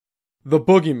The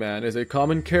Boogeyman is a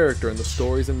common character in the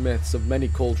stories and myths of many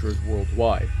cultures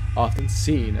worldwide, often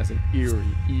seen as an eerie,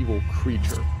 evil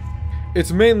creature.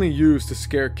 It's mainly used to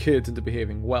scare kids into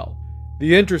behaving well.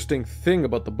 The interesting thing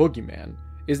about the Boogeyman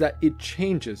is that it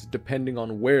changes depending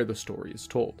on where the story is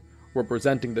told,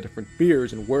 representing the different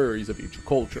fears and worries of each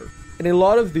culture. In a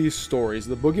lot of these stories,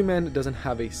 the Boogeyman doesn't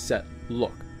have a set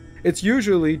look. It's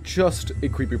usually just a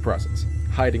creepy presence,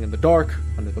 hiding in the dark,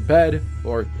 under the bed,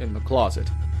 or in the closet.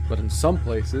 But in some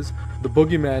places, the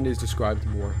Boogeyman is described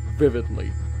more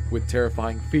vividly, with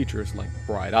terrifying features like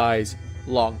bright eyes,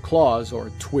 long claws, or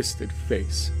a twisted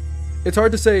face. It's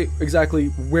hard to say exactly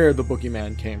where the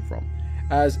Boogeyman came from,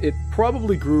 as it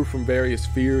probably grew from various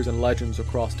fears and legends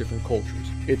across different cultures.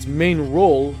 Its main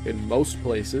role, in most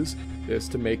places, is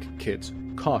to make kids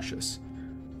cautious.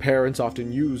 Parents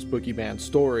often use Boogeyman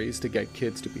stories to get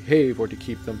kids to behave or to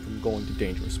keep them from going to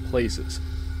dangerous places.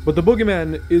 But the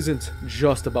Boogeyman isn't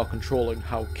just about controlling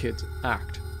how kids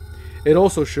act. It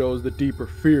also shows the deeper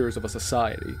fears of a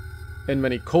society. In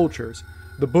many cultures,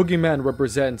 the Boogeyman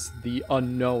represents the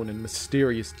unknown and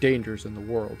mysterious dangers in the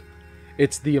world.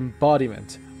 It's the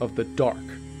embodiment of the dark,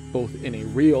 both in a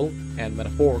real and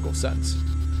metaphorical sense.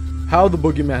 How the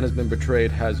Boogeyman has been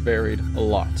portrayed has varied a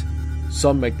lot.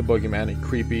 Some make the Boogeyman a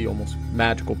creepy, almost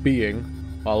magical being,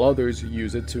 while others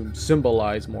use it to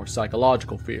symbolize more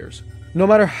psychological fears. No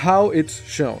matter how it's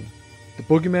shown, the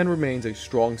Boogeyman remains a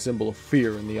strong symbol of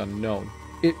fear and the unknown.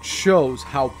 It shows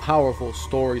how powerful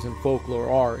stories and folklore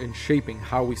are in shaping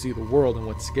how we see the world and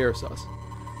what scares us.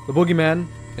 The Boogeyman,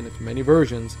 in its many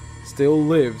versions, still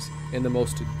lives in the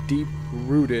most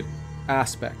deep-rooted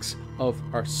aspects of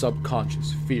our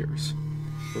subconscious fears,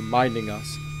 reminding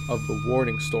us of the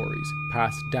warning stories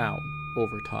passed down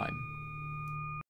over time.